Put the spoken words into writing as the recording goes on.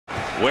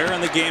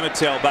Wearing the game at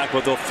tailback,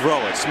 but they'll throw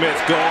it. Smith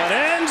going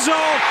end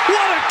zone.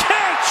 What a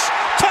catch!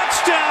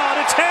 Touchdown!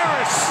 It's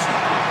Harris.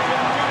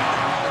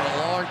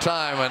 A long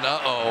time, and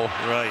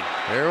right.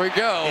 Here we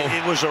go.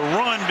 It was a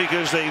run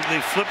because they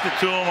flipped it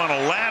to him on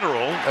a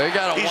lateral. They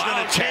got a He's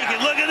going to take it.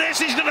 Look at this.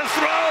 He's going to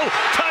throw.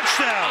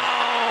 Touchdown.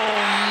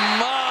 Oh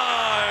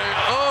my!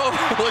 Oh,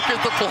 look at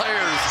the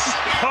players.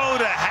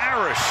 To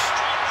Harris.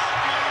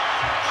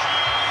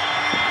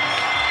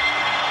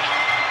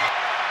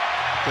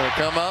 Gonna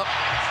come up.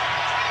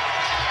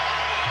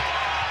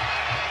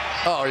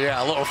 Oh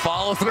yeah, a little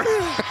follow through.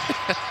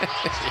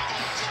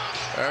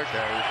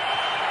 Okay.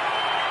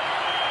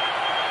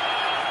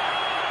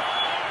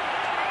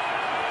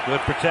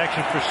 Good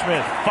protection for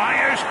Smith.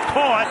 Fires,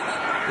 caught.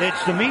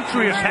 It's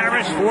Demetrius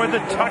Harris for the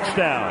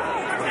touchdown.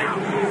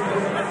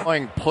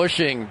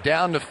 Pushing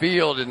down the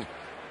field and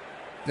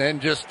then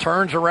just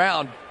turns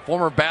around.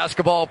 Former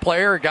basketball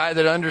player, a guy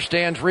that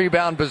understands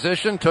rebound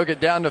position, took it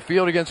down the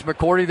field against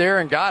McCourty there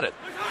and got it.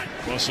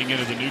 Crossing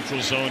into the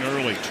neutral zone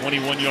early.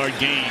 21-yard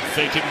gain.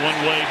 Fake it one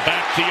way,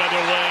 back the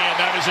other way,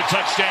 and that is a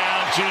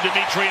touchdown to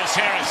Demetrius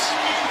Harris.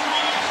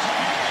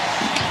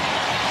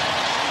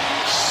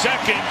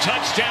 Second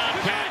touchdown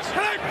pass.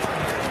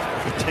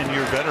 A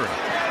 10-year veteran.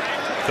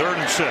 3rd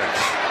and 6.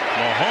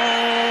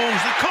 Mahomes,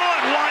 the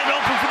caught, wide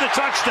open for the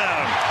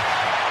touchdown.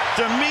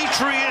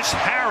 Demetrius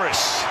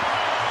Harris.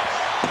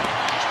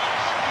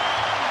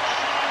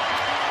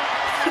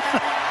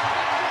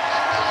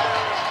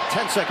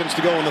 Ten seconds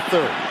to go in the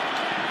 3rd.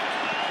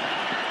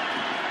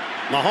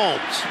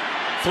 Mahomes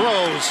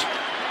throws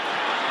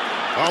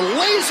a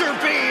laser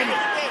beam.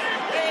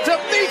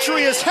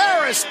 Demetrius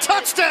Harris,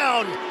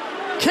 touchdown,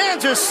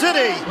 Kansas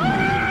City.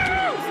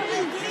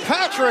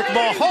 Patrick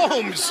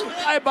Mahomes.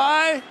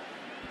 Bye-bye.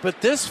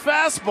 But this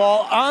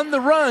fastball on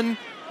the run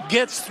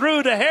gets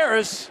through to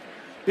Harris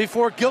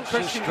before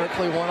Gilchrist.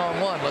 Strictly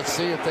one-on-one. Let's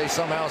see if they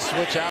somehow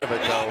switch out of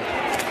it, though.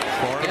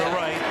 Far to the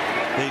right.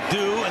 They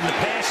do, and the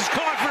pass is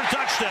caught for a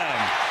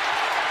touchdown.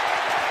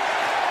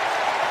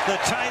 The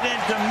tight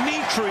end,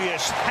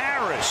 Demetrius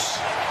Harris.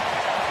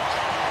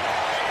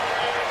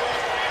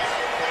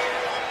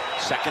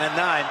 2nd and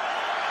 9.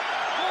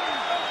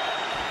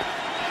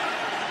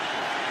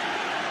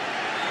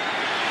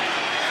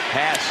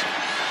 Pass.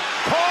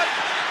 Caught.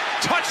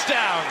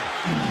 Touchdown.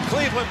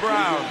 Cleveland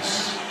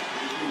Browns.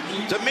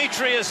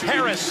 Demetrius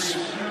Harris.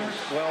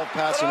 12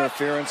 pass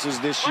interferences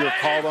this year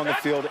called on the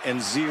field,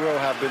 and 0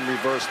 have been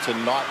reversed to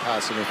not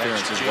pass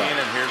interference as well.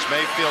 And here's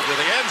Mayfield to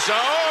the end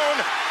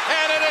zone,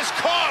 and it is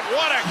caught.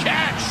 What a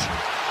catch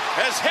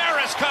as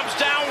Harris comes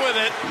down with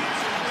it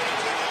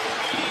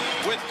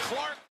with Clark.